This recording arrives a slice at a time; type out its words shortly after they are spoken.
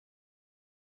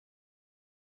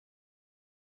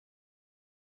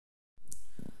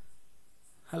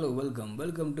Hello,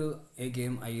 welcome to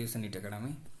A.K.M IAS NEET Academy.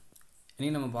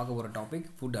 இன்னைக்கு நம்ம பார்க்க போகிற topic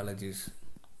food allergies.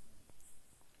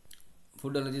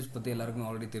 Food allergies பற்றி எல்லாருக்கும்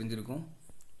ஆல்ரெடி தெரிஞ்சிருக்கும்.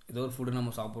 ஏதோ ஒரு ஃபுட்டு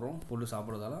நம்ம சாப்பிட்றோம், ஃபுட்டு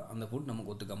சாப்பிட்றதால அந்த ஃபுட்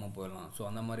நமக்கு ஒத்துக்காமல் போயிடலாம். ஸோ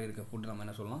அந்த மாதிரி இருக்க ஃபுட் நம்ம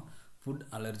என்ன சொல்லலாம், ஃபுட்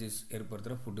அலர்ஜிஸ்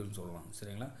ஏற்படுத்துகிற ஃபுட்டுன்னு சொல்லலாம்.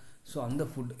 சரிங்களா? ஸோ அந்த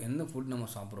ஃபுட் எந்த ஃபுட் நம்ம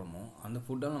சாப்பிட்றோமோ அந்த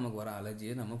ஃபுட்டால் நமக்கு வர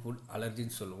அலர்ஜியை நம்ம ஃபுட்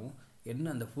அலர்ஜின்னு சொல்லுவோம். என்ன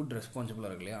அந்த ஃபுட் ரெஸ்பான்சிபிளாக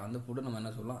இருக்கு இல்லையா, அந்த ஃபுட்டை நம்ம என்ன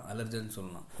சொல்லலாம், அலர்ஜன்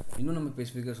சொல்லலாம். இன்னும் நம்ம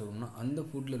ஸ்பெசிஃபிக்காக சொல்லணும்னா அந்த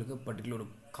ஃபுட்டில் இருக்க பர்டிகுலர் ஒரு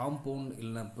காம்பவுண்ட்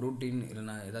இல்லைனா ப்ரோட்டீன்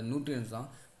இல்லைனா ஏதாவது நியூட்ரியன்ஸ் தான்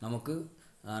நமக்கு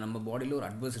நம்ம பாடியில் ஒரு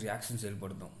அட்வர்ஸ் ரியாக்ஷன்ஸ்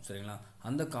ஏற்படுத்தும். சரிங்களா?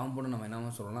 அந்த காம்பவுண்டை நம்ம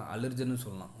என்ன சொல்லலாம், அலர்ஜன்னு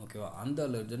சொல்லலாம். ஓகேவா? அந்த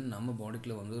அலர்ஜன் நம்ம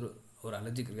பாடிக்குள்ள வந்து ஒரு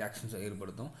அலர்ஜிக் ரியாக்ஷன்ஸை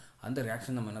ஏற்படுத்தும். அந்த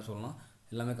ரியாக்ஷன் நம்ம என்ன சொல்லலாம்,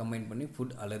 எல்லாமே கம்பைன் பண்ணி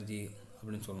ஃபுட் அலர்ஜி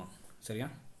அப்படின்னு சொல்லலாம். சரியா?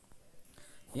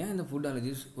 ஏன் இந்த ஃபுட்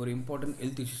அலர்ஜிஸ் ஒரு இம்பார்ட்டன்ட்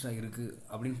ஹெல்த் இஷ்யூஸாக இருக்குது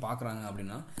அப்படின்னு பார்க்குறாங்க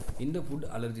அப்படின்னா, இந்த ஃபுட்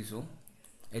அலர்ஜிஸும்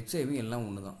ஹெச்ஐவி எல்லாம்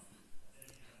ஒன்று தான்.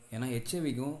 ஏன்னா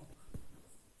ஹெச்ஐவிக்கும்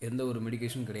எந்த ஒரு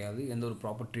மெடிக்கேஷன் கிடையாது, எந்த ஒரு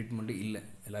ப்ராப்பர் ட்ரீட்மெண்ட்டும் இல்லை,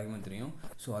 எல்லாருக்குமே தெரியும்.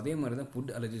 ஸோ அதே மாதிரி தான்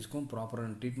ஃபுட் அலர்ஜிஸ்க்கும்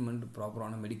ப்ராப்பரான ட்ரீட்மெண்ட்,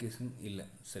 ப்ராப்பரான மெடிக்கேஷன் இல்லை.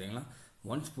 சரிங்களா?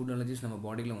 ஒன்ஸ் ஃபுட் அலர்ஜிஸ் நம்ம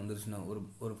பாடியில் வந்துருச்சுன்னா,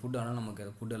 ஒரு ஃபுட் ஆனால்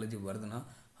நமக்கு ஃபுட் அலர்ஜி வருதுன்னா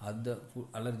அந்த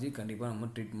அலர்ஜி கண்டிப்பாக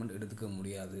நம்ம ட்ரீட்மெண்ட் எடுத்துக்க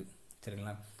முடியாது.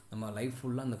 சரிங்களா? நம்ம லைஃப்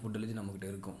ஃபுல்லாக அந்த ஃபுட் அலர்ஜி நம்மக்கிட்ட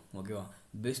இருக்கும். ஓகேவா?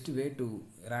 Best way to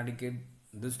eradicate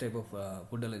this type of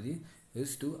food allergy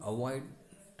is to avoid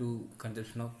to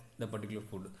consumption of the particular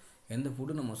food. எந்த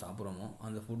ஃபுட்டு நம்ம சாப்பிட்றோமோ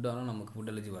அந்த ஃபுட்டால் நமக்கு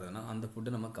ஃபுட் அலர்ஜி வருதுன்னா அந்த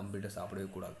ஃபுட்டை நம்ம கம்ப்ளீட்டாக சாப்பிடவே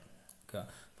கூடாது. ஓகே?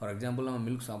 ஃபார் எக்ஸாம்பிள் நம்ம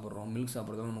மில்க் சாப்பிட்றோம், மில்க்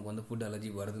சாப்பிட்றதால நமக்கு வந்து ஃபுட்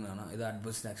அலர்ஜி வருதுன்னா, ஏதாவது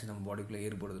அட்வர்ஸ் ரியாக்ஷன் நம்ம பாடிக்குள்ளே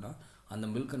ஏற்படுதுன்னா அந்த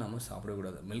மில்க்கை நம்ம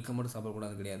சாப்பிடக்கூடாது. மில்க்கை மட்டும்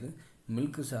சாப்பிடக்கூடாது கிடையாது,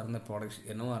 மில்க்கு சார்ந்த ப்ராடக்ட்ஸ்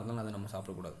என்னவாக இருந்தாலும் அதை நம்ம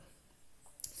சாப்பிடக்கூடாது.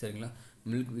 சரிங்களா?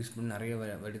 மில்க் யூஸ் பண்ணி நிறைய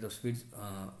வெரைட்டிஸ் ஆஃப் ஸ்வீட்ஸ்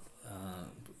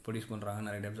ப்ரொடியூஸ் பண்ணுறாங்க,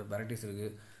 நிறைய டைப்ஸ் ஆஃப் வெரைட்டிஸ் இருக்குது.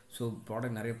 ஸோ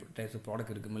ப்ராடக்ட் நிறைய டைப்ஸ் ஆஃப்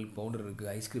ப்ராடக்ட் இருக்குது, மில்க் பவுடர் இருக்குது,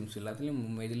 ஐஸ்கிரீம்ஸ் எல்லாத்துலேயும்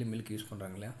மேஜர்லேயும் மில்க் யூஸ்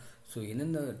பண்ணுறாங்க இல்லையா? ஸோ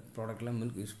எந்தெந்த ப்ராடக்ட்லாம்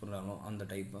மில்க் யூஸ் பண்ணுறாங்களோ அந்த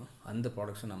டைப்பு அந்த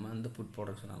ப்ராடக்ட்ஸை நம்ம அந்த ஃபுட்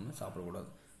ப்ராடக்ட்ஸை நம்ம சாப்பிடக்கூடாது.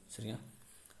 சரியா?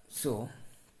 ஸோ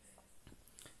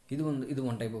இது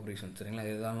ஒன் டைப் ஆஃப் ரீசன். சரிங்களா?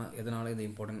 எதனால் இது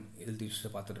இம்பார்ட்டன்ட் ஹெல்த்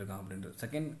இஷ்யூஸை பார்த்துட்டு இருக்கான் அப்படின்றது.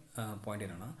 செகண்ட் பாயிண்ட்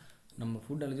என்னென்னா, நம்ம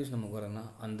ஃபுட் அலர்ஜிஸ் நமக்கு வரதுன்னா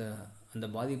அந்த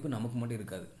பாதிப்பு நமக்கு மட்டும்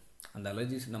இருக்காது. அந்த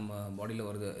அலர்ஜிஸ் நம்ம பாடியில்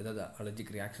வருது, ஏதாவது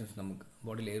அலர்ஜிக் ரியாக்ஷன்ஸ் நமக்கு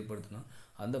பாடியில் ஏற்படுத்தினா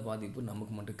அந்த பாதிப்பு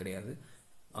நமக்கு மட்டும் கிடையாது.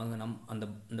 அங்கே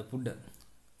அந்த ஃபுட்டை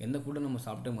எந்த ஃபுட்டை நம்ம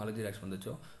சாப்பிட்டு அலர்ஜி ரியாக்ஷன்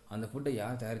வந்துச்சோ அந்த ஃபுட்டை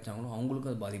யார் தயாரித்தாங்களோ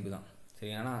அவங்களுக்கும் அது பாதிப்பு தான்.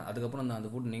 சரி? ஆனால் அதுக்கப்புறம்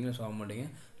அந்த ஃபுட் நீங்களும் சாப்பிட மாட்டீங்க,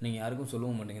 நீங்கள் யாருக்கும்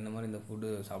சொல்லவும் மாட்டீங்க இந்த மாதிரி இந்த ஃபுட்டு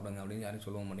சாப்பிடுங்க அப்படின்னு யாரும்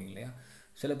சொல்லவும் மாட்டீங்க இல்லையா?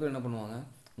 சில பேர் என்ன பண்ணுவாங்க,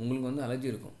 உங்களுக்கு வந்து அலர்ஜி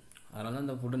இருக்கும், அதனால தான்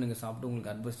அந்த ஃபுட்டை நீங்கள் சாப்பிட்டு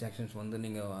உங்களுக்கு அட்வர்ஸ் ரியாக்ஷன்ஸ் வந்து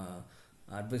நீங்கள்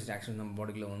அட்வர்ஸ் ரியாக்ஷன்ஸ் நம்ம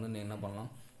பாடிக்குள்ள வந்து நீங்கள் என்ன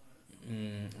பண்ணலாம்,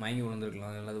 மயங்கி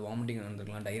விழுந்துருக்கலாம், இல்லை வாமிட்டிங்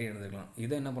நடந்திருக்கலாம், டைரி நடந்திருக்கலாம்.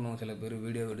 இதை என்ன பண்ணுவாங்க, சில பேர்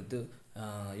வீடியோ எடுத்து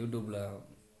யூடியூப்பில்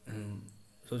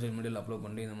சோஷியல் மீடியாவில் அப்லோட்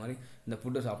பண்ணி இந்த மாதிரி இந்த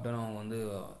ஃபுட்டை சாப்பிட்டா அவங்க வந்து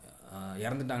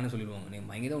இறந்துட்டாங்கன்னு சொல்லிடுவாங்க. நீங்கள்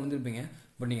மயங்கி தான் விழுந்திருப்பீங்க,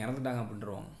 பட் நீங்கள் இறந்துட்டாங்க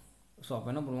அப்படின்றவாங்க. ஸோ அப்போ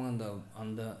என்ன பண்ணுவாங்க,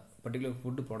 அந்த பர்டிகுலர்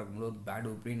ஃபுட்டு ப்ராடக்ட் மூலம் ஒரு பேட்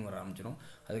ஒப்பீனியன் வர ஆரம்பிச்சிடும்.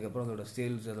 அதுக்கப்புறம் அதோட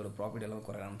சேல்ஸ், அதோட ப்ராஃபிட் எல்லாம்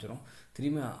குறைய ஆரம்பிச்சிடும்.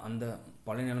 திரும்பி அந்த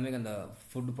பழைய நிலைமைக்கு அந்த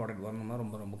ஃபுட் ப்ராடக்ட் வரணும்னா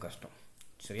ரொம்ப ரொம்ப கஷ்டம்.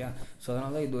 சரியா? ஸோ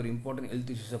அதனால தான் இது ஒரு இம்பார்ட்டன்ட்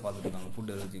ஹெல்த் இஷ்யூஸை பார்த்துட்டு இருக்காங்க,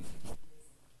 ஃபுட் அலர்ஜி.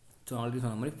 ஸோ ஆல்ரெடி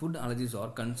சொன்ன மாதிரி food allergies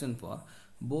R concern for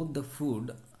both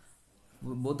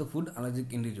the food allergic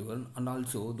individual and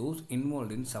also those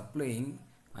involved in supplying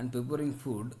and preparing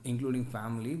food, including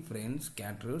family, friends,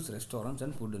 caterers, restaurants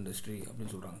and food industry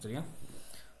அப்படின்னு சொல்கிறாங்க. சரியா?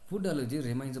 Food allergy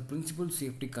remains the principal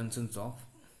safety concern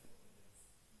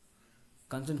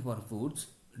for foods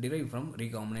derived from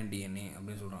recombinant DNA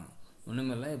அப்படின்னு சொல்கிறாங்க.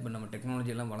 ஒன்றுமே இல்லை, இப்போ நம்ம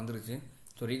technology எல்லாம் வளர்ந்துருச்சு.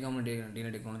 So recombinant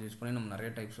DNA technology use பண்ணி நம்ம நிறைய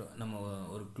டைப்ஸ் நம்ம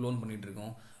ஒரு க்ளோன்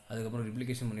பண்ணிகிட்ருக்கோம், அதுக்கப்புறம்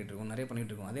ரிப்ளிகேஷன் பண்ணிகிட்ருக்கோம், நிறைய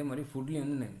பண்ணிகிட்ருக்கோம். அதே மாதிரி ஃபுட்லேயும்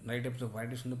வந்து நிறைய டைப்ஸ் ஆஃப்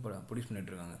வெரைட்டிஸ் வந்து ப்ரொடியூஸ்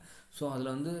பண்ணிகிட்ருக்காங்க. ஸோ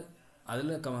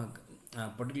அதில்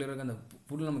பர்டிகுலராக அந்த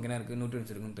ஃபுட்டில் நமக்கு என்ன இருக்குது,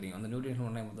 நியூட்ரியன்ஸ் இருக்குன்னு தெரியும். அந்த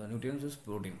நியூட்ரியன்ஸ் இஸ்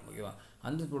ப்ரோட்டீன். ஓகேவா?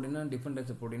 அந்த ப்ரோட்டீனாக டிஃப்ரெண்ட்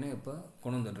டைப்ஸ் ஆஃப் ப்ரோட்டீனை இப்போ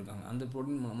கொண்டு வந்துட்டுருக்காங்க. அந்த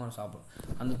ப்ரோட்டீன் மூலமாக சாப்பிடும்.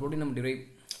 அந்த ப்ரோட்டீன் நம்ம டிரைவ்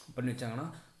பண்ணி வச்சாங்கன்னா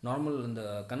நார்மல் இந்த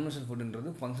கன்வென்ஷனல்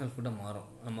ஃபுட்டுன்றது ஃபங்க்ஷனல் ஃபுட்டாக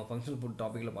மாறும். நம்ம ஃபங்க்ஷனல் ஃபுட்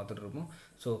டாப்பிக்கில் பார்த்துட்டு இருப்போம்.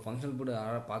 ஸோ ஃபங்க்ஷனல் ஃபுட்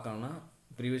யாராவது பார்க்கணுன்னா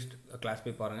ப்ரீவியஸ் கிளாஸ்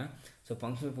போய் பாருங்கள். ஸோ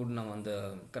ஃபங்க்ஷனல் ஃபுட் நம்ம அந்த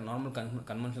நார்மல்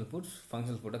கன்வென்ஷனல் ஃபுட்ஸ்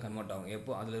ஃபங்க்ஷனல் ஃபுட்டை கன்வெர்ட் ஆகும்.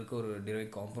 எப்போ அதில் இருக்க ஒரு டிரைவ்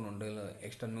காம்பவுண்ட் இல்லை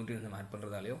எக்ஸ்ட்ரா நியூட்ரியன்ஸ் நம்ம ஆட்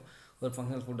பண்ணுறதாலையோ ஒரு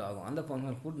ஃபங்க்ஷனல் ஃபுட் ஆகும். அந்த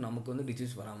ஃபங்க்ஷனல் ஃபுட் நமக்கு வந்து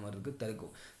டிசீஸ் வராமல் இருக்குது,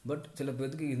 தடுக்கும். பட் சில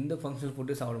பேருக்கு இந்த ஃபங்க்ஷனல்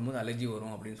ஃபுட்டு சாப்பிடும்போது அலர்ஜி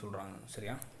வரும் அப்படின்னு சொல்கிறாங்க.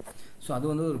 சரியா? ஸோ அது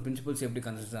வந்து ஒரு பிரின்சிபல் சேஃப்டி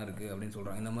கன்சர்ன்ஸாக இருக்குது அப்படின்னு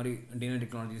சொல்கிறாங்க. இந்த மாதிரி டிஎன்ஏ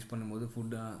டெக்னாலஜி யூஸ் பண்ணும்போது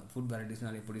ஃபுட் வெரைட்டிஸ்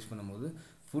நிறைய ப்ரொடியூஸ் பண்ணும்போது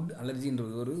ஃபுட்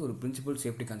அலர்ஜின்றது ஒரு பிரின்சிபல்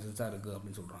சேஃப்டி கன்சர்ன்ஸாக இருக்குது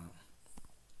அப்படின்னு சொல்கிறாங்க.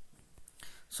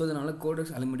 ஸோ அதனால்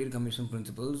கோடெக்ஸ் அலிமெண்டரி கமிஷன்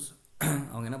பிரின்சிபல்ஸ்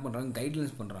அவங்க என்ன பண்ணுறாங்க,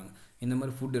 கைட்லைன்ஸ் பண்ணுறாங்க. இந்த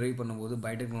மாதிரி ஃபுட் டிரைவ் பண்ணும்போது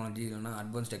பயோடெக்னாலஜி இல்லைனா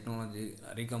அட்வான்ஸ் டெக்னாலஜி,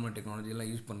 ரீகாம்பினன்ட் டெக்னாலஜி எல்லாம்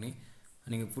யூஸ் பண்ணி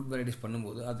நீங்கள் ஃபுட் வெரைட்டிஸ்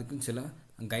பண்ணும்போது அதுக்கு சில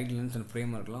கைட்லைன்ஸ் அண்ட்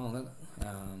ஃப்ரேம் ஒர்க்லாம் அவங்க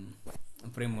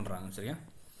ஃப்ரேம் பண்ணுறாங்க. சரியா?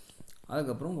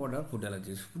 அதுக்கப்புறம் what are food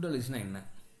allergies? Food அலர்ஜிஸ்னால் என்ன?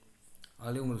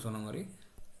 அதுலேயும் உங்களுக்கு சொன்ன மாதிரி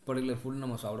பர்டிகுலர் ஃபுட்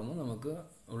நம்ம சாப்பிடும்போது நமக்கு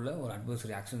உள்ள ஒரு அட்வர்ஸ்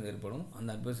ரியாக்ஷன் ஏற்படும். அந்த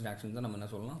அட்வர்ஸ் ரியாக்ஷன் தான் நம்ம என்ன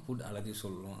சொல்லலாம், ஃபுட் அலர்ஜி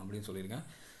சொல்லலாம் அப்படின்னு சொல்லியிருக்கேன்.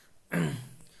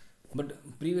 பட்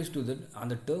ப்ரீவியஸ் டு தட்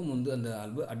அந்த டேர்ம் வந்து அந்த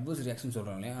அட்வர்ஸ் ரியாக்ஷன்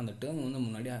சொல்கிறாங்க இல்லையா, அந்த டேர்ம் வந்து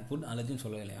முன்னாடி ஃபுட் அலர்ஜின்னு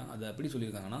சொல்லவே இல்லையா, அது எப்படி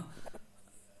சொல்லியிருக்காங்கன்னா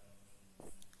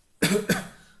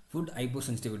ஃபுட் ஹைப்போ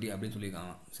சென்சிட்டிவிட்டி அப்படின்னு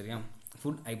சொல்லியிருக்காங்க. சரியா,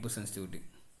 ஃபுட் ஹைப்போ சென்சிட்டிவிட்டி.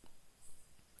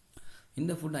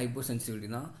 இந்த ஃபுட் ஹைப்போ சென்சிட்டிவிட்டி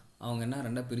தான் அவங்க என்ன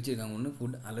ரெண்டாக பிரிச்சிருக்காங்க. ஒன்று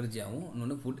ஃபுட் அலர்ஜியாகவும்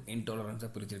இன்னொன்று ஃபுட் இன்டாலரன்ஸாக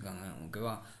பிரிச்சிருக்காங்க.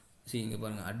 ஓகேவா, சரி இங்கே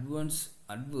பாருங்கள்,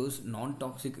 அட்வர்ஸ் நான்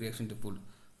டாக்ஸிக் ரியாக்ஷன் டு ஃபுட்.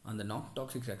 அந்த நான்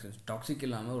டாக்ஸிக் ரியாக்ஷன்ஸ், டாக்ஸிக்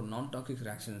இல்லாமல் ஒரு நான் டாக்ஸிக்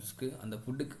ரியாக்ஷன்ஸ்க்கு அந்த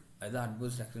ஃபுட்டுக்கு எதாவது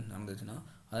அட்வர்ஸ் ரியாக்ஷன்ஸ் நடந்துச்சுன்னா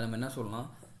அதை நம்ம என்ன சொல்லலாம்,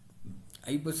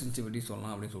 ஹைப்பர் சென்சிட்டிவிட்டி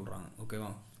சொல்லலாம் அப்படின்னு சொல்கிறாங்க.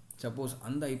 ஓகேவா, சப்போஸ்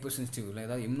அந்த ஹைப்பர் சென்சிட்டிவிட்டியில்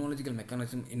ஏதாவது இம்யூனாலஜிக்கல்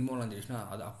மெக்கானிசம் இன்வால்வ் ஆச்சுன்னா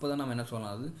அது அப்போ தான் நம்ம என்ன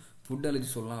சொல்லலாம், அது ஃபுட் அலர்ஜி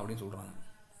சொல்லலாம் அப்படின்னு சொல்கிறாங்க.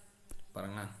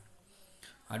 பாருங்களேன்,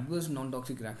 adverse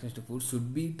non-toxic reactions to food should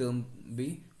be termed be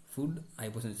food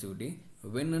hypersensitivity.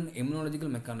 When an immunological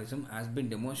mechanism has been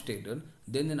demonstrated,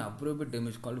 then an appropriate term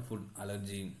is called food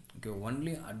allergy. Okay,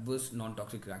 only adverse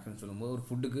non-toxic reactions சொல்லும்போது ஒரு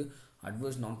ஃபுட்டுக்கு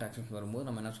adverse non-toxic வரும்போது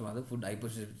நம்ம என்ன சொல்லலாம், அது food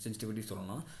hypersensitivity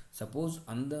சொல்லலாம். Suppose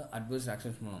அந்த adverse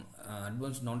reactions மூலம்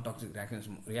adverse non-toxic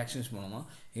reactions மூலமாக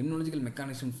immunological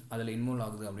mechanisms அதில் இன்வால்வ்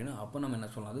ஆகுது அப்படின்னா அப்போ நம்ம என்ன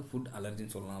சொல்லலாம், அது food allergy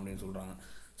சொல்லலாம் அப்படின்னு சொல்கிறாங்க.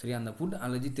 சரி, அந்த ஃபுட்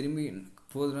அலர்ஜி திரும்பி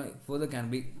further can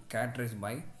be characterized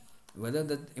by whether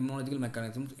the immunological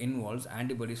mechanisms involves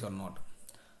antibodies or not.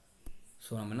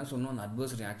 So நம்ம என்ன சொல்லணும், அந்த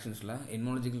அட்வர்ஸ் ரியாக்ஷன்ஸில்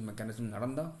இம்யூனாலஜிக்கல் மெக்கானிசம்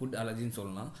நடந்தால் ஃபுட் அலர்ஜின்னு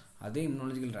சொல்லலாம். அதே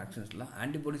இம்யூனாலஜிக்கல் ரியாக்ஷன்ஸில்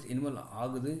ஆன்டிபாடிஸ் இன்வால்வ்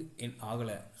ஆகுது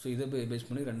ஆகலை, ஸோ இதை பேஸ்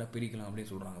பண்ணி ரெண்டாக பிரிக்கலாம்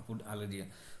அப்படின்னு சொல்கிறாங்க ஃபுட் அலர்ஜியை.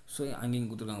 ஸோ அங்கேயும்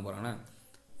கொடுத்துருக்காங்க பாருங்கன்னா,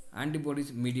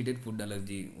 antibodies mediated food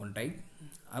allergy one type,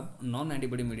 நான்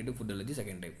antibody mediated food allergy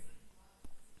second type.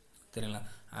 சரிங்களா,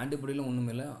 ஆன்டிபாடியில்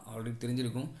ஒன்றுமே இல்லை, ஆல்ரெடி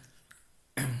தெரிஞ்சிருக்கும்.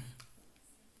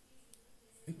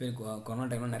 இப்போ கொரோனா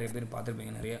டைமில் நிறைய பேர்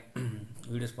பார்த்துருப்பீங்க, நிறைய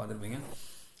வீடியோஸ் பார்த்துருப்பீங்க.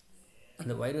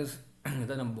 அந்த வைரஸ்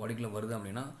எதாவது நம்ம பாடிக்குள்ளே வருது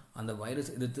அப்படின்னா அந்த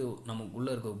வைரஸ் எதிர்த்து நமக்கு உள்ளே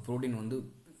இருக்க ப்ரோட்டீன் வந்து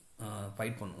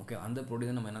ஃபைட் பண்ணும். ஓகே, அந்த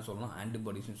ப்ரோட்டீனை நம்ம என்ன சொல்லலாம்,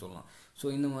 ஆன்டிபாடிஸ்னு சொல்லலாம்.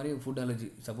 ஸோ இந்த மாதிரி ஃபுட் அலர்ஜி,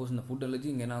 சப்போஸ் இந்த ஃபுட்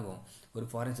அலர்ஜி இங்கே என்ன ஆகும், ஒரு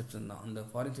ஃபாரின் சப்ஸ்டன்ஸ் தான். அந்த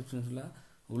ஃபாரின் சப்ஸ்டன்ஸில்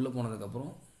உள்ளே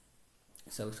போனதுக்கப்புறம்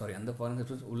அந்த ஃபாரின்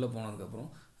சப்ஸ்டன்ஸ் உள்ளே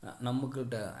போனதுக்கப்புறம்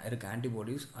நம்மக்கிட்ட இருக்க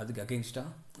ஆன்டிபாடிஸ் அதுக்கு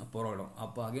அகெயின்ஸ்டாக போராடும்.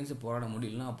 அப்போ அகெயின்ஸ்டாக போராட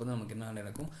முடியலன்னா அப்போ தான் நமக்கு என்ன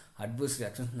நடக்கும், அட்வர்ஸ்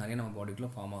ரியாக்ஷன்ஸ் நிறைய நம்ம பாடிக்குள்ளே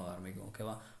ஃபார்ம் ஆக ஆரம்பிக்கும்.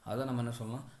 ஓகேவா, அதை நம்ம என்ன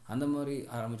சொல்லலாம், அந்த மாதிரி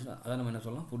ஆரம்பிச்சுன்னா அதை நம்ம என்ன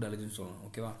சொல்லலாம், ஃபுட் அலர்ஜின்னு சொல்லலாம்.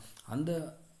 ஓகேவா,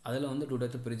 அதில் வந்து 2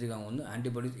 டைப்ஸ் பிரிச்சுக்காங்க. வந்து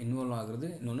ஆன்டிபாடிஸ் இன்வால்வ் ஆகுறது,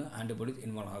 இன்னொன்று ஆன்டிபாடிஸ்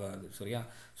இன்வால்வ் ஆகாது. சரியா,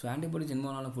 ஸோ ஆன்டிபாடிஸ்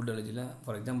இன்வால்வ் ஆன ஃபுட் அலர்ஜியில்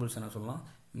ஃபார் எக்ஸாம்பிள்ஸ் என்ன சொல்லலாம்,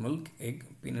 மில்க், எக்,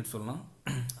 பீனட் சொல்லலாம்.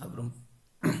 அப்புறம்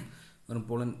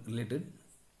போலன் ரிலேட்டட்,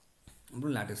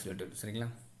 அப்புறம் லேட்டக்ஸ் ரிலேட்டட். சரிங்களா,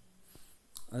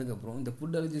 அதுக்கப்புறம் இந்த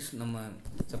ஃபுட் அலர்ஜிஸ் நம்ம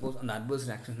சப்போஸ் அந்த அட்வர்ஸ்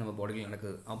ரியாக்ஷன்ஸ் நம்ம பாடியில்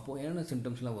நடக்குது, அப்போது என்னென்ன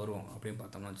சிம்டம்ஸ்லாம் வரும் அப்படின்னு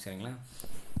பார்த்தோம்னா சரிங்களா,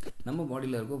 நம்ம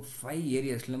பாடியில் இருக்க 5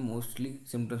 ஏரியாஸில் மோஸ்ட்லி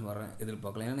சிம்டம்ஸ் வர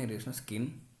எதிர்பார்க்கலாம். என்னென்ன ஏரியாஸ்னால் ஸ்கின்,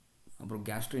 அப்புறம்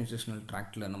கேஸ்ட்ரோ இன்டெஸ்டினல்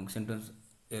ட்ராக்டில் நமக்கு சிம்டம்ஸ்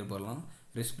ஏற்படலாம்,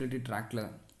 ரெஸ்பிரேட்டரி ட்ராக்டில்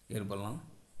ஏற்படலாம்,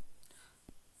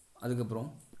 அதுக்கப்புறம்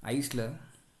ஐஸில்,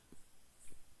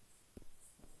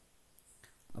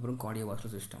 அப்புறம்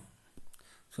கார்டியோவாஸ்குலர் சிஸ்டம்.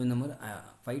 ஸோ இந்த மாதிரி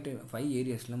 5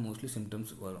 ஏரியாஸில் மோஸ்ட்லி சிம்டம்ஸ்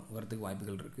வரதுக்கு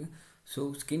வாய்ப்புகள் இருக்குது. ஸோ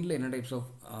ஸ்கின்னில் என்ன டைப்ஸ் ஆஃப்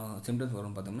சிம்டம்ஸ்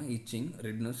வரும் பார்த்தோம்னா இச்சிங்,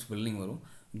 ரெட்னஸ், ஸ்வெல்லிங் வரும்.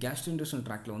 கேஸ்ட்ரோஇன்டெஸ்டினல்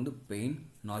ட்ராக்டில் வந்து pain,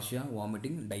 Nashiya,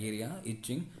 vomiting, diarrhoea,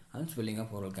 itching and swelling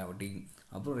of oral cavity.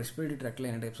 அப்புறம் ரெஸ்பிரேட்டரி ட்ராக்டில்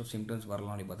என்ன டைப்ஸ் ஆஃப் சிம்டம்ஸ்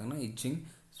வரலாம் அப்படின்னு பார்த்தோம்னா itching,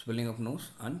 swelling of nose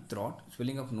and throat,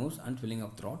 swelling of nose and swelling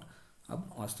of throat,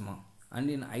 அப்புறம் asthma.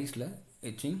 And in ஐஸில்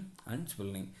itching and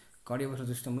swelling.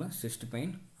 Cardiovascular சிஸ்டமில் chest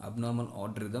pain, abnormal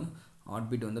heart rhythm, heart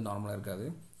beat வந்து நார்மலாக இருக்காது,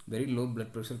 very low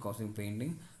blood pressure causing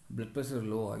painting, blood pressure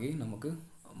low ஆகி நமக்கு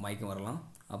மயக்கம் வரலாம்,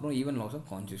 அப்புறம் even loss of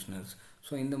consciousness.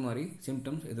 So இந்த மாதிரி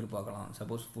சிம்டம்ஸ் எதிர்பார்க்கலாம்.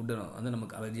 சப்போஸ் ஃபுட்டு வந்து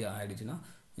நமக்கு அலர்ஜி ஆகிடுச்சுன்னா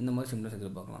இந்த மாதிரி சிம்டம்ஸ்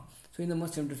எதிர்பார்க்கலாம். ஸோ இந்த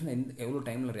மாதிரி சிம்டம்ஸ்னால் எவ்வளோ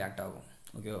டைமில் ரியாக்ட் ஆகும்,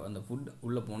 ஓகே, அந்த ஃபுட்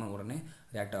உள்ளே போன உடனே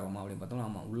ரியாக்ட் ஆகுமா அப்படின்னு பார்த்தோம்னா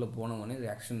ஆமாம், உள்ளே போன உடனே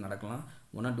ரியாக்ஷன் நடக்கலாம்.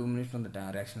 1 or 2 minutes அந்த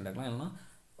ரியாக்ஷன் நடக்கலாம், இல்லைனா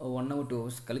 1 hour 2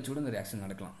 hours கழிச்சு கூட இந்த ரியாக்ஷன்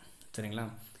நடக்கலாம். சரிங்களா,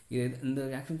 இந்த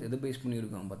ரியாக்ஷன்ஸ் எதை பேஸ் பண்ணி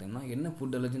இருக்கும் பார்த்தீங்கன்னா என்ன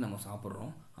ஃபுட் அலர்ஜி நம்ம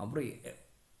சாப்பிட்றோம், அப்புறம்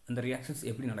அந்த ரியாக்ஷன்ஸ்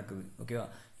எப்படி நடக்குது. ஓகேவா,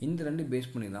 இந்த 2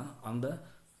 பேஸ் பண்ணி தான் அந்த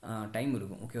டைம்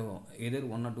இருக்கும். ஓகேவா, எதர்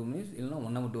 1 or 2 minutes இல்லைனா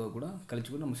 1 hour 2 hour கூட கழிச்சு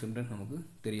கூட நம்ம சிம்டம்ஸ் நமக்கு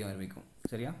தெரிய ஆரம்பிக்கும்.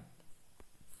 சரியா,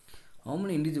 how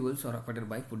many individuals are affected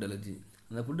by food allergy?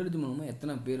 அந்த ஃபுட் அலர்ஜி மூலமாக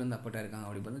எத்தனை பேர் வந்து அஃபெக்ட் ஆயிருக்காங்க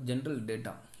அப்படி பார்த்தா ஜென்ரல்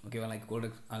டேட்டா. ஓகேவா, லைக்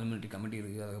கோடெக்ஸ் அலிமெண்ட்ரி கமிட்டி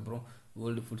இருக்குது, அதுக்கப்புறம்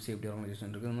வேர்ல்டு ஃபுட் சேஃப்டி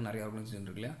ஆர்கனைசேஷன் இருக்குது, இந்த மாதிரி நிறைய ஆர்கனைசேஷன்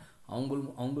இருக்கு இல்லையா,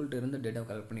 அவங்கள்ட்ட இருந்த டேட்டா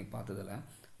கலெக்ட் பண்ணி பார்த்ததில்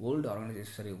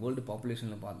வேர்ல்டு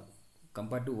பாப்புலேஷனில்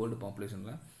கம்பேர்ட் டு வேர்ல்டு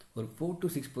பாப்புலேஷனில் ஒரு 4 to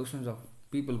 6% ஆஃப்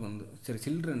பீப்புளுக்கு வந்து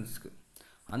சில்ட்ரன்ஸ்க்கு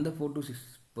அந்த 4 to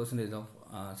 6% ஆஃப்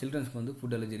சில்ட்ரன்ஸ்க்கு வந்து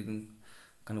ஃபுட் அலர்ஜி இருக்குன்னு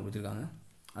கண்டுபிடிச்சிருக்காங்க.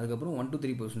 அதுக்கப்புறம் 1 to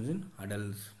 3% இன்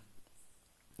அடல்ட்ஸ்.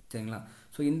 சரிங்களா,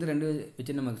 ஸோ இந்த 2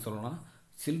 வச்சு நமக்கு சொல்லலாம்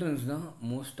சில்ட்ரன்ஸ் தான்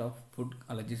மோஸ்ட் ஆஃப் ஃபுட்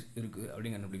அலர்ஜிஸ் இருக்குது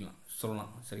அப்படின்னு கண்டுபிடிக்கலாம்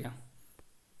சொல்லலாம். சரியா?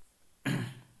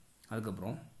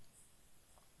 அதுக்கப்புறம்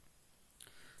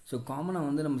ஸோ காமனாக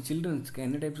வந்து நம்ம சில்ட்ரன்ஸ்க்கு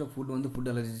என்ன டைப்ஸ் ஆஃப் ஃபுட் வந்து ஃபுட்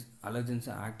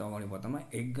அலர்ஜன்ஸை ஆக்ட் ஆகும் அப்படின்னு பார்த்தோம்னா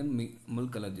egg and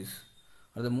milk allergies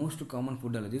R the most common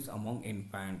food allergies among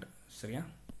infant. சரியா?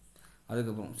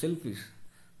 அதுக்கப்புறம்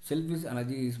selfish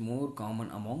allergy is more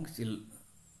common among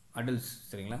adults.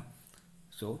 சரிங்களா?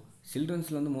 ஸோ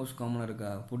சில்ட்ரன்ஸில் வந்து மோஸ்ட் காமனாக இருக்க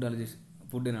ஃபுட் அலர்ஜிஸ்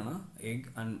ஃபுட் என்னென்னா எக்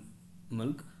அண்ட்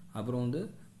மில்க். அப்புறம் வந்து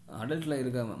அடல்ட்டில்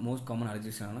இருக்க மோஸ்ட் காமன்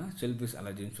அலர்ஜிஸ் என்னென்னா செல்ஃபிஷ்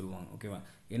அலர்ஜின்னு சொல்லுவாங்க. ஓகேவா?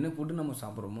 என்ன ஃபுட்டு நம்ம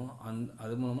சாப்பிட்றோமோ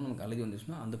அது மூலமாக நமக்கு அலர்ஜி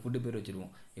வந்துச்சுன்னா அந்த ஃபுட்டு பேர்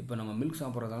வச்சுருவோம். இப்போ நம்ம மில்க்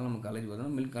சாப்பிட்றதால நமக்கு அலர்ஜி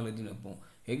வருதுன்னா மில்க் அலர்ஜின்னு வைப்போம்.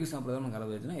 எக் சாப்பிட்றதால நமக்கு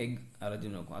அலர்ஜி வருதுன்னா எக்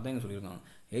அலர்ஜின்னு வைப்போம். அதான் இங்கே சொல்லியிருக்காங்க.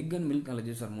 Egg and milk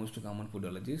allergies R most common food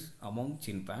allergies among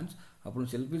இன்ஃபேண்ட்ஸ். அப்புறம்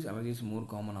செல்ஃபிஷ் அலர்ஜிஸ் மோர்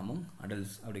காமன் அமாங்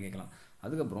அடல்ட்ஸ் அப்படி கேட்கலாம்.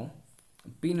 அதுக்கப்புறம்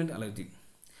பீனட் அலர்ஜி.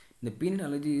 இந்த peanut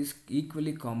allergy is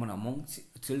equally common among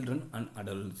children and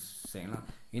adults. சரிங்களா?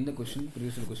 இந்த கொஸ்டின்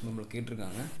ப்ரீவியஸ் கொஸ்டின் நம்மளுக்கு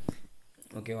கேட்டிருக்காங்க.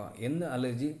 ஓகேவா? எந்த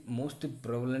allergy most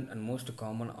prevalent and most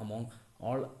common among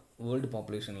all world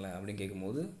பாப்புலேஷனில் அப்படின்னு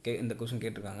கேட்கும்போது இந்த கொஸ்டின்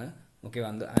கேட்டிருக்காங்க. ஓகேவா?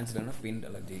 அந்த ஆன்சர் என்ன? Peanut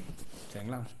allergy.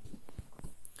 சரிங்களா?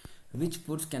 Which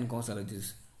foods can cause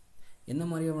allergies? எந்த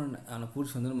மாதிரியான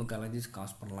ஃபுட்ஸ் வந்து நமக்கு அலர்ஜிஸ்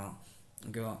காஸ் பண்ணலாம்?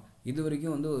 ஓகேவா? இது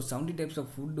வரைக்கும் வந்து ஒரு 70 டைப்ஸ்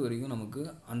ஆஃப் ஃபுட் வரைக்கும் நமக்கு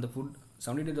அந்த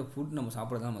 70 டைப்ஸ் ஆஃப் ஃபுட் நம்ம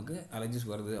சாப்பிட்றது தான் நமக்கு அலர்ஜிஸ்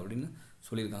வருது அப்படின்னு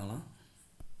சொல்லியிருக்காங்களாம்.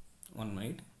 1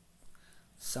 minute.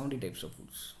 70 types of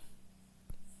foods.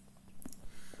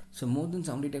 So more than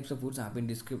 70 types of foods have been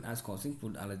described as causing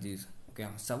food allergies. Okay,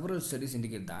 several studies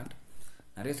indicate that.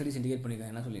 நிறைய studies indicate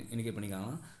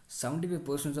பண்ணிக்காங்கன்னா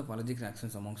 75% of allergic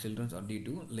reactions among children's R due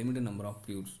to limited number of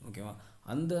fruits. ஓகேவா?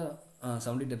 அந்த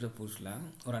 70 types of ஃபுட்ஸில்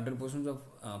ஒரு 100%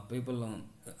 of people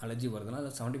allergy வருதுன்னா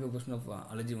அதில் 75% of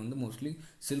allergy வந்து mostly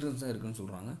children's தான் இருக்குன்னு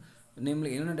சொல்கிறாங்க.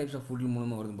 நேம்லி என்னென்ன டைப்ஸ் ஆஃப் ஃபுட்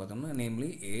மூலமாக வருதுன்னு பார்த்தோம்னா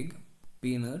namely egg,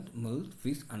 peanut, milk,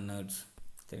 fish and nuts.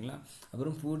 சரிங்களா?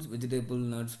 அப்புறம் fruits, vegetable,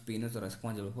 nuts, peanuts are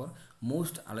responsible for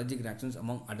most allergic reactions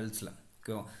among அடல்ட்ஸில்.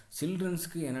 ஓகேவா?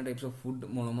 சில்ட்ரன்ஸ்க்கு என்ன டைப்ஸ் ஆஃப் ஃபுட்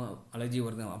மூலமாக அலர்ஜி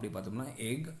வருது அப்படி பார்த்தோம்னா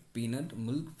எக், பீனட்,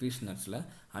 மில்க், ஃபிஷ், நட்ஸில்.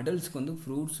 அடல்ட்ஸ்க்கு வந்து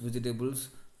ஃப்ரூட்ஸ், வெஜிடபிள்ஸ்,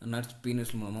 நட்ஸ்,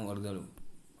 பீனட்ஸ் மூலமாக வருது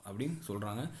அப்படின்னு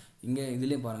சொல்கிறாங்க. இங்கே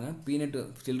இதுலேயும் பாருங்கள் பீனட்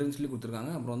சில்ட்ரன்ஸ்லேயும்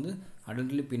கொடுத்துருக்காங்க, அப்புறம் வந்து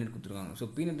அடல்ட்லேயும் பீனட் கொடுத்துருக்காங்க. ஸோ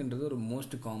பீனட்ன்றது ஒரு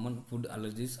most common food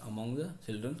allergies among the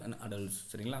children's and adults.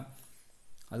 சரிங்களா?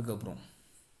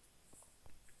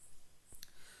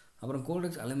 அப்புறம்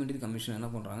கோடெக்ஸ் அலிமெண்டரி கமிஷன் என்ன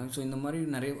பண்ணுறாங்க? ஸோ இந்த மாதிரி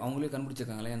நிறைய அவங்களே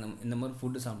கண்டுபிடிச்சிருக்காங்களே இந்த மாதிரி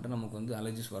ஃபுட்டு சாப்பிட்டா நமக்கு வந்து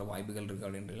அலர்ஜிஸ் வர வாய்ப்புகள் இருக்குது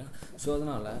அப்படின்றல. ஸோ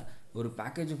அதனால் ஒரு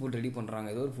பேக்கேஜ் ஃபுட் ரெடி பண்ணுறாங்க.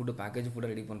 ஏதோ ஒரு பேக்கேஜ் ஃபுட்டை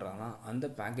ரெடி பண்ணுறாங்கன்னா அந்த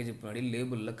பேக்கேஜ் முன்னாடி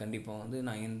லேபிளில் கண்டிப்பாக வந்து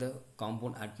நான் இந்த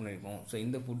காம்பவுண்ட் ஆட் பண்ணியிருக்கோம், ஸோ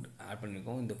இந்த ஃபுட் ஆட்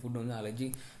பண்ணியிருக்கோம், இந்த ஃபுட் வந்து அலர்ஜி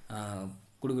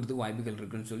கொடுக்குறதுக்கு வாய்ப்புகள்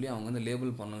இருக்குதுன்னு சொல்லி அவங்க வந்து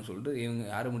லேபிள் பண்ணணும்னு சொல்லிட்டு இவங்க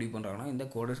யார் முடிவு பண்ணுறாங்கன்னா இந்த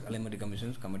கோடெக்ஸ் அலிமெண்டரி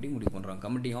கமிஷன்ஸ் கமிட்டி முடிவு பண்ணுறாங்க.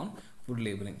 Committee on food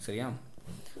labelling. சரியா?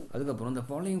 அதுக்கப்புறம் இந்த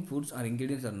following foods R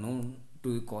ingredients are known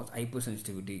to cos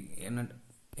hypersensitivity.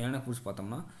 என்னென்ன ஃபுட்ஸ்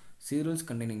பார்த்தோம்னா சீரியல்ஸ்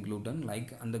கண்டெய்னிங் gluten, லைக்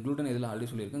அந்த gluten இதில் ஆல்ரெடி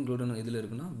சொல்லியிருக்கேன். gluten இதில்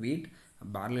இருக்குன்னா வீட்,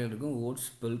 பார்லியில் இருக்கும், ஓட்ஸ்,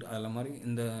 ஸ்பெல்ட் அதெல்லாம் மாதிரி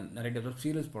இந்த நிறைய டைப் ஆஃப்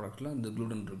சீரியல்ஸ் ப்ராடக்ட்ஸில் இந்த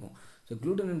gluten இருக்கும். ஸோ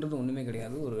glutenன்றது ஒன்றுமே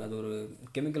கிடையாது, அது ஒரு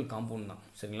கெமிக்கல் காம்பவுண்ட் தான்.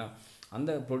 சரிங்களா?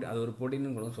 அது ஒரு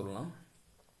ப்ரோட்டீன்னு கூட சொல்லலாம்.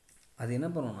 அது என்ன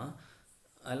பண்ணுவோன்னா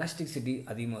எலாஸ்டிசிட்டி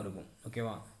அதிகமாக இருக்கும்.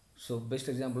 ஓகேவா? ஸோ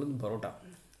பெஸ்ட் எக்ஸாம்பிள் வந்து பரோட்டா.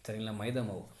 சரிங்களா? மைதா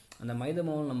மாவு. அந்த மைதா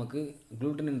மாவில் நமக்கு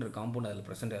குளூட்டன்ன்ற காம்பவுண்ட் அதில்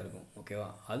ப்ரெசென்ட்டாக இருக்கும். ஓகேவா?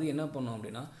 அது என்ன பண்ணோம்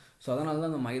அப்படின்னா ஸோ அதனால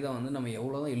தான் அந்த மைதா வந்து நம்ம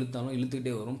எவ்வளோ தான் இழுத்தாலும்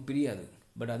இழுத்துக்கிட்டே வரும், பிரியாது.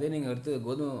 பட் அதே நீங்கள் எடுத்து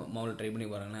கோதுமை மாவில் ட்ரை பண்ணி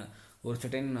பாருங்களேன், ஒரு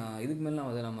செட்டைன் இதுக்கு மேலே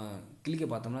அதை நம்ம கிளிக்க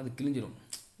பார்த்தோம்னா அது கிழிஞ்சிடும்,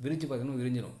 விரித்து பார்த்தோம்னா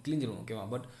கிழிஞ்சிடும். ஓகேவா?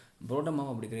 பட் புரோட்டா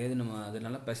மாவு அப்படி கிடையாது. நம்ம அதை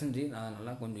நல்லா பிசைஞ்சு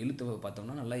நல்லா கொஞ்சம் இழுத்து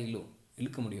பார்த்தோம்னா நல்லா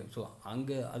இழுக்க முடியும். ஸோ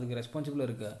அங்கே அதுக்கு ரெஸ்பான்சிபிளாக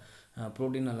இருக்க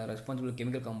ப்ரோட்டீன் நல்ல ரெஸ்பான்சிபிள்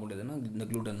கெமிக்கல் காம்பவுண்ட் எதுனா இந்த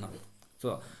gluten தான். ஸோ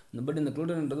பட் இந்த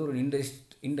gluten ஒரு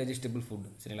இன்டைஜஸ்டபிள் ஃபுட்.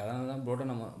 சரிங்களா? அதனால தான்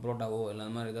புரோட்டாவோ இல்லை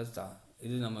அந்த மாதிரி ஏதாவது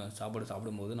நம்ம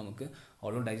சாப்பிடும்போது நமக்கு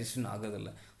அவ்வளோ டைஜஷன் ஆகிறதில்ல.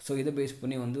 ஸோ இதை பேஸ்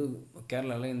பண்ணி வந்து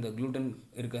கேரளாவில் இந்த gluten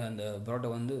இருக்க அந்த புரோட்டா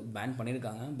வந்து பேன்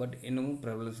பண்ணியிருக்காங்க. பட் இன்னமும்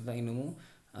ப்ரெவலன்ஸ் தான், இன்னமும்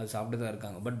அது சாப்பிட்டு தான்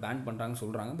இருக்காங்க. பட் பேன் பண்ணுறாங்கன்னு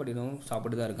சொல்கிறாங்க, பட் இன்னமும்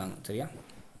சாப்பிட்டு தான் இருக்காங்க. சரியா?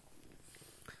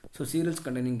 ஸோ சீரியல்ஸ்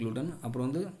கண்டெய்னிங் gluten, அப்புறம்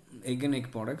வந்து egg and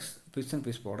egg products, fish and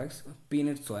fish products,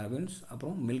 peanut, soybeans,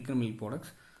 அப்புறம் மில்க் அண்ட் மில்க்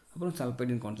ப்ராடக்ட்ஸ், அப்புறம்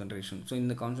சல்பைட் இன் கான்சன்ட்ரேஷன். ஸோ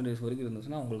இந்த கான்சன்ட்ரேஷன் வரைக்கும்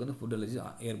இருந்துச்சுன்னா அவங்களுக்கு வந்து ஃபுட் அலர்ஜி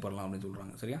ஏற்படலாம் அப்படின்னு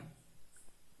சொல்கிறாங்க. சரியா?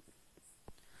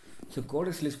 ஸோ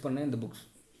கோடெக்ஸ் லிஸ்ட் பண்ண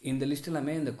இந்த லிஸ்ட்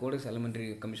எல்லாமே இந்த கோடெக்ஸ் அலிமெண்டரி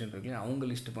கமிஷன் இருக்குல்ல, அவங்க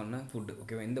லிஸ்ட் பண்ண ஃபுட்டு.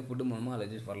 ஓகேவா? இந்த ஃபுட்டு மூலமாக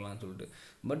அலர்ஜிஸ் வரலாம்னு சொல்லிட்டு.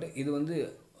 பட் இது வந்து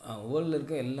வேர்ல்டில்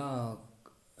இருக்க எல்லா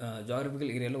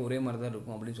ஜியாகிரபிக்கல் ஏரியாவில் ஒரே மாதிரி தான்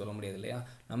இருக்கும் அப்படின்னு சொல்ல முடியாது இல்லையா?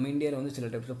 நம்ம இந்தியாவில் வந்து சில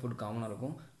டைப்ஸ் ஆஃப் ஃபுட் காமனாக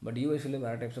இருக்கும், பட் யூஎஸ்ல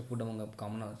வேறு டைப்ஸ் ஆஃப் ஃபுட் அவங்க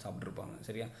காமனாக சாப்பிட்ருப்பாங்க.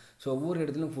 சரியா? ஸோ ஒவ்வொரு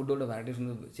இடத்துலையும் ஃபுட்டோட வெரைட்டிஸ்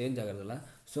வந்து சேஞ்ச் ஆகிறதில்ல.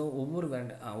 ஸோ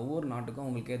ஒவ்வொரு நாட்டுக்கும்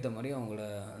அவங்களுக்கு ஏற்ற மாதிரி அவங்களோட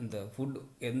அந்த ஃபுட்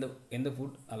எந்த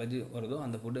ஃபுட் அலர்ஜி வருதோ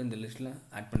அந்த ஃபுட்டு இந்த லிஸ்ட்டில்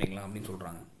ஆட் பண்ணிக்கலாம் அப்படின்னு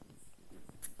சொல்கிறாங்க.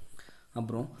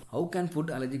 அப்புறம் how can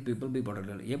food allergic people be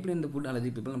protected, எப்படி இந்த ஃபுட்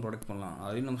அலர்ஜிக் பீப்புள் நம்ம ப்ரொடெக்ட் பண்ணலாம்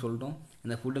அப்படின்னு நம்ம சொல்லிட்டோம்.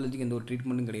 இந்த ஃபுட் அலர்ஜிக்கு எந்த ஒரு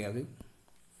ட்ரீட்மெண்ட்டும் கிடையாது,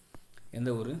 எந்த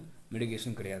ஒரு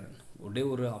மெடிக்கேஷனும் கிடையாது. ஒரே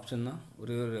ஒரு ஆப்ஷன் தான்,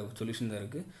 ஒரே ஒரு சொல்யூஷன் தான்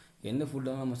இருக்குது. எந்த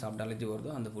ஃபுட்டெல்லாம் நம்ம சாப்பிட்ட அலர்ஜி வருதோ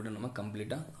அந்த ஃபுட்டை நம்ம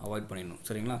கம்ப்ளீட்டாக அவாய்ட் பண்ணிடணும்.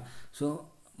 சரிங்களா? ஸோ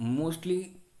மோஸ்ட்லி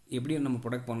எப்படி நம்ம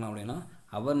ப்ரொடெக்ட் பண்ணலாம் அப்படின்னா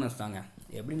அவேர்னஸ் தாங்க.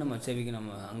 எப்படி நம்ம சேவைக்கு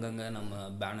நம்ம அங்கங்கே நம்ம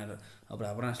பேனர் அப்புறம்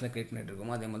அவேர்னஸ்லாம் க்ரியேட் பண்ணிட்டு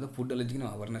இருக்கோமோ அதே மாதிரி ஃபுட் அலர்ஜிக்கு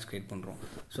நம்ம அவேர்னஸ் க்ரியேட் பண்ணுறோம்.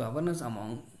 So awareness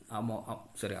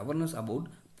awareness about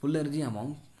food allergy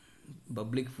among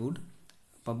public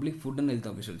food and health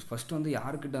officials. First வந்து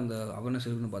யாருக்கிட்ட அந்த அவேர்னஸ்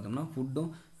இருக்குன்னு பார்த்தோம்னா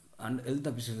ஃபுட்டும் அண்ட் ஹெல்த்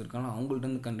ஆஃபீஸர்ஸ் இருக்காங்க, அவங்கள்ட்ட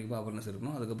வந்து கண்டிப்பாக அவேர்னஸ்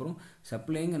இருக்கணும். அதுக்கப்புறம்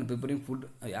சப்ளைங் அண்ட் ப்ரிப்பரிங் ஃபுட்,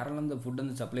 யாரெல்லாம் இந்த ஃபுட்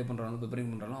வந்து சப்ளை பண்ணுறாங்க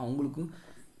ப்ரிப்பரிங் பண்ணுறாங்களோ அவங்களுக்கும்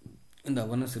இந்த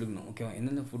அவேர்னஸ் இருக்கணும். ஓகேவா?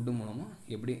 எந்தெந்த ஃபுட்டு மூலமாக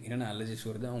எப்படி என்னென்ன அலர்ஜிஸ்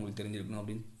வருது அவங்களுக்கு தெரிஞ்சிருக்கணும்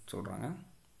அப்படின்னு சொல்கிறாங்க.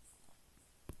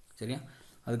 சரியா?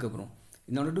 அதுக்கப்புறம்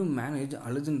in order to manage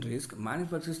allergen risk,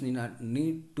 manufacturers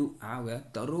need to have a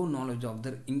thorough knowledge of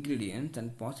their ingredients and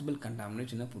possible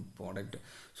contaminants in a food product.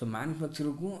 So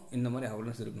மேனுஃபேக்சருக்கும் இந்த மாதிரி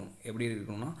அவேர்னஸ் இருக்கணும். எப்படி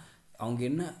இருக்கணும்னா அவங்க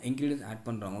என்ன இன்க்ரீடியன்ஸ் ஆட்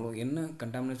பண்ணுறாங்களோ, என்ன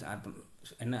கண்டாமினேட்ஸ்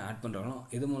ஆட் பண்ணுறாங்களோ,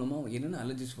 இது மூலமாக என்னென்ன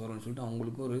அலர்ஜிஸ் வரும்னு சொல்லிட்டு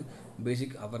அவங்களுக்கு ஒரு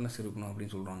பேசிக் அவேர்னஸ் இருக்கணும்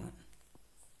அப்படின்னு சொல்கிறாங்க.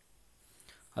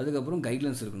 அதுக்கப்புறம்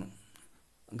கைட்லைன்ஸ் இருக்கணும்.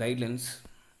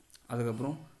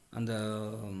 அதுக்கப்புறம் அந்த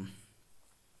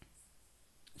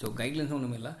ஸோ கைட்லைன்ஸ்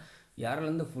ஒன்றுமே இல்லை,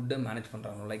 யாரெல்லாம் இந்த ஃபுட்டை மேனேஜ்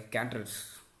பண்ணுறாங்களோ லைக் கேட்டரர்ஸ்.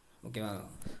 ஓகேவா?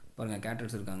 பாருங்கள்,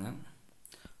 கேட்டரர்ஸ் இருக்காங்க.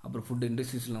 அப்புறம் ஃபுட்டு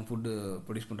இண்டஸ்ட்ரீஸ்லாம் ஃபுட்டு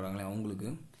ப்ரொடியூஸ் பண்ணுறாங்களே அவங்களுக்கு.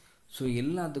 ஸோ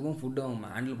எல்லாத்துக்கும் ஃபுட்டு அவங்க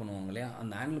ஹேண்டில் பண்ணுவாங்க இல்லையா,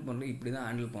 அந்த ஹேண்டில் பண்ணுறது இப்படி தான்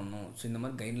ஹேண்டில் பண்ணணும். ஸோ இந்த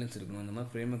மாதிரி கைட்லைன்ஸ் இருக்கணும், இந்த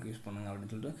மாதிரி ஃப்ரேம்வொர்க் யூஸ் பண்ணுங்க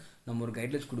அப்படின்னு சொல்லிட்டு நம்ம ஒரு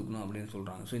கைட்லைன்ஸ் கொடுக்கணும் அப்படின்னு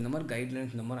சொல்கிறாங்க. ஸோ இந்த மாதிரி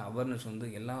கைட்லைன்ஸ், இந்த மாதிரி அவேர்னஸ் வந்து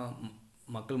எல்லா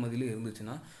மக்கள் மத்தியிலும்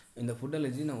இருந்துச்சுன்னா இந்த ஃபுட்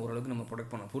அலர்ஜி நம்ம ஓரளவுக்கு நம்ம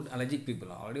ப்ரொடெக்ட் பண்ணலாம். ஃபுட் அலர்ஜிக் பீப்புள்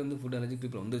ஆல்ரெடி வந்து ஃபுட் அலர்ஜிக்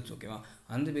பீப்புள் வந்துருச்சு. ஓகேவா?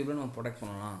 அந்த பீப்புளை நம்ம ப்ரொடெக்ட்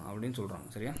பண்ணலாம் அப்படின்னு சொல்கிறாங்க.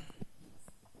 சரியா?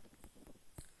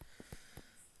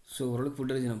 ஸோ ஓரளவுக்கு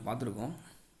ஃபுட் அலர்ஜி நம்ம பார்த்துருக்கோம்.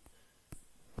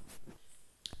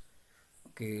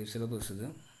 ஓகே, சிலபஸ் இது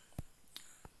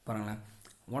பாருங்களேன்.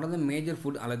 What are the major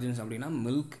food allergens அப்படின்னா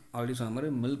மில்க், ஆல்ரெடி சொன்ன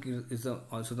மாதிரி milk is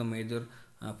also the major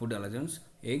food allergens.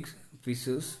 X,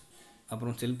 fishes,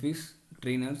 அப்புறம் செல்ஃபிஷ்,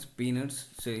 ட்ரீனட்ஸ், பீனட்ஸ்.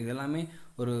 ஸோ இதெல்லாமே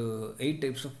ஒரு 8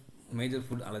 types of major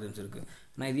food allergens இருக்குது.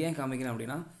 நான் இது ஏன் காமிக்கிறேன்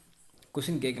அப்படின்னா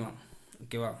கொஷின் கேட்கலாம்.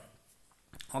 ஓகேவா?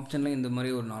 ஆப்ஷனில் இந்த மாதிரி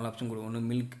ஒரு 4 ஆப்ஷன் கொடுக்கும். ஒன்று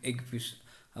மில்க், எக், ஃபிஷ்,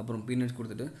 அப்புறம் பீனட்ஸ்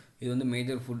கொடுத்துட்டு இது வந்து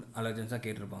மேஜர் ஃபுட் அலர்ஜன்ஸாக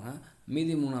கேட்டிருப்பாங்க.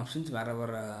 மீதி 3 ஆப்ஷன்ஸ் வேறு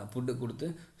ஃபுட்டு கொடுத்து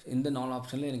இந்த 4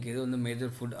 ஆப்ஷனில் எனக்கு எது வந்து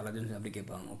மேஜர் ஃபுட் அலர்ஜன்ஸ் அப்படி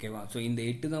கேட்பாங்க. ஓகேவா? ஸோ இந்த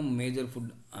 8 தான் மேஜர்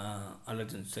ஃபுட்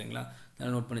அலர்ஜன்ஸ். சரிங்களா?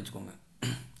 அதெல்லாம் நோட் பண்ணி வச்சுக்கோங்க.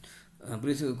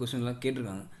 ப்ரீவியஸ் கொஸ்டின்லாம்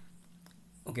கேட்டிருக்காங்க.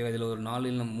 ஓகேவா? இதில் ஒரு 4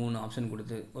 இல்லை 3 ஆப்ஷன்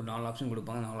கொடுத்து ஒரு 4 ஆப்ஷன்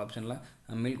கொடுப்பாங்க. 4 ஆப்ஷனில்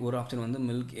மில்க் ஒரு ஆப்ஷன் வந்து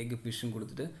மில்க், எக், ஃபிஷ்ஷும்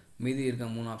கொடுத்துட்டு மீதி இருக்க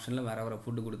 3 ஆப்ஷனில் வேறு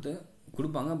ஃபுட்டு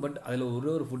கொடுப்பாங்க. பட் அதில்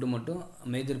ஒரு ஃபுட்டு மட்டும்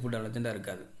மேஜர் ஃபுட் அலர்ஜென்ட்டாக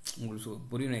இருக்காது. உங்களுக்கு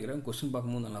புரியும் நினைக்கிறேன், கொஸ்டின்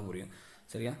பார்க்கும்போது நல்லா புரியும்.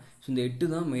 சரியா? ஸோ இந்த 8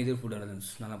 தான் மேஜர் ஃபுட் அலர்ஜென்ஸ்.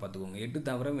 நல்லா பார்த்துக்கோங்க. 8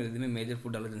 தவிர எதுவுமே மேஜர்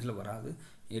ஃபுட் அலர்ஜென்ஸில் வராது.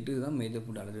 8 தான் மேஜர்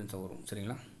ஃபுட் அலர்ஜென்ஸாக வரும்.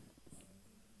 சரிங்களா?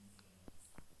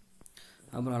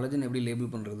 அப்புறம் அலர்ஜன் எப்படி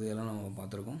லேபிள் பண்ணுறது எல்லாம் நம்ம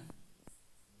பார்த்துருக்கோம்.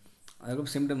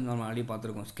 அதுக்கப்புறம் சிம்டம்ஸ் நம்ம ஆல்ரெடி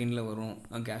பார்த்துருக்கோம். ஸ்கின்னில் வரும்,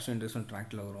 கேஸ்ட்ரோஇன்டெஸ்டைனல்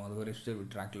ட்ராக்டில் வரும், அது ஒரு ரெஸ்பிரேட்டரி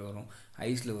ட்ராக்டில் வரும்,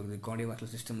 ஐஸில் வருது,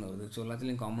 கார்டியோவாஸ்குலர் சிஸ்டமில் வருது. ஸோ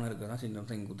எல்லாத்துலேயும் காமனாக இருக்கிறதா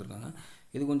சிம்டம்ஸ் இங்கே கொடுத்துருக்காங்க.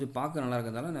 இது கொஞ்சம் பார்க்க நல்லா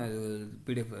இருக்கிறதால நான்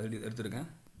பிடிஎஃப் எடுத்துருக்கேன்.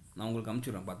 நான் உங்களுக்கு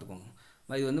அனுப்பிச்சிடுறேன், பார்த்துக்கோங்க.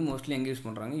 இது வந்து மோஸ்ட்லி எங்கே யூஸ்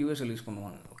பண்ணுறாங்க, யூஎஸ்எல் யூஸ்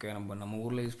பண்ணுவாங்க. ஓகே, நம்ம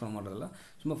ஊரில் யூஸ் பண்ண மாட்டதில்ல,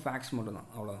 சும்மா ஃபேக்ட்ஸ் மட்டும் தான்,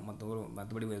 அவ்வளோதான்.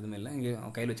 மற்றபடி எதுவுமே இல்லை. இங்கே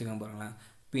கையில் வச்சுக்காம பாருங்களேன்,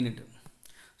 peanut.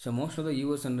 So most of the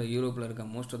US and யூரோப்பில் இருக்க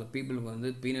மோஸ்ட் ஆஃப் த பீப்புளுக்கு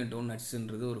வந்து பீனட்டும்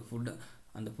நட்ஸுன்றது ஒரு ஃபுட்டு,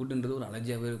 அந்த ஃபுட்டுன்றது ஒரு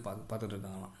அலர்ஜியாகவே பார்த்துட்டு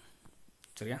இருக்காங்களாம்.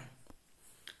 சரியா?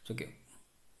 ஓகே,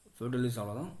 ஃபுட் ரிலீஸ்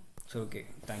அவ்வளோதான். சரி, ஓகே,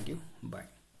 தேங்க்யூ, பாய்.